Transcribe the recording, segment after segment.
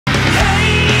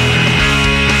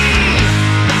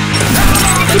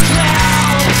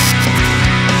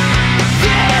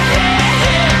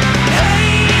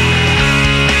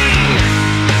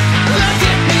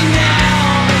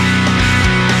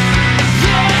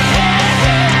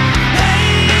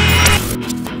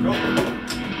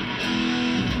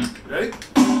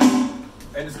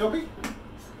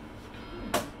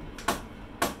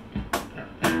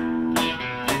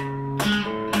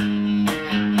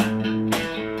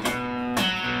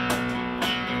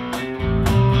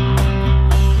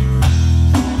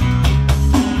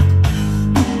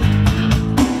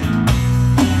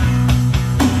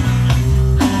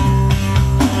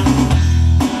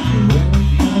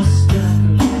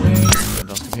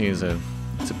music is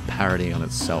it's a parody on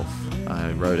itself.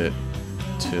 I wrote it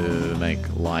to make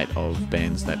light of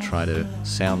bands that try to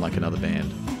sound like another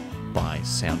band by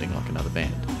sounding like another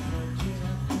band.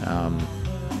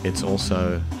 It's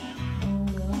also,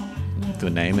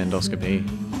 the name Endoscopy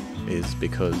is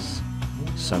because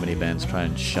so many bands try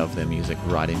and shove their music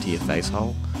right into your face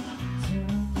hole,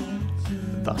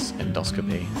 thus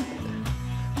Endoscopy,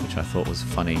 which I thought was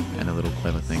funny and a little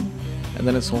clever thing. And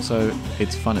then it's also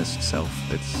its funnest self.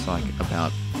 It's like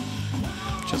about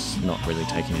just not really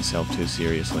taking yourself too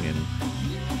seriously and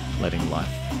letting life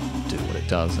do what it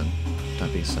does, and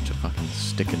don't be such a fucking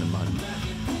stick in the mud.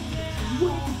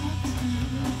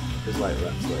 It's like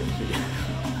that's like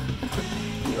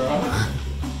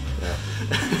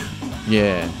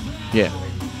Yeah.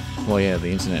 Well, yeah,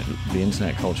 the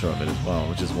internet culture of it as well,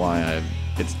 which is why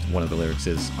it's one of the lyrics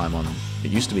is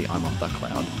it used to be I'm on the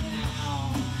cloud,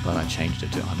 but I changed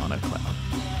it to I'm on a cloud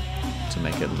to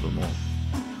make it a little more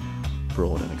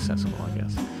broad and accessible, I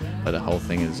guess. But the whole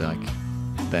thing is like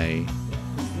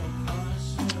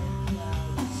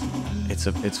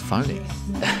it's phony.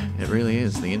 It really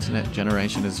is. The internet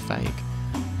generation is fake.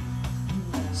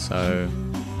 So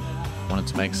I wanted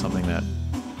to make something that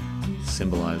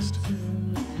symbolized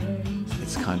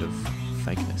its kind of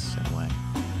fakeness in a way,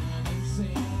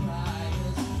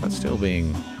 but still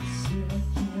being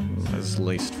as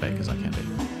least fake as I can be.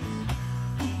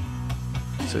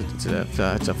 So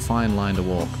it's a fine line to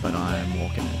walk, but I am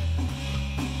walking it.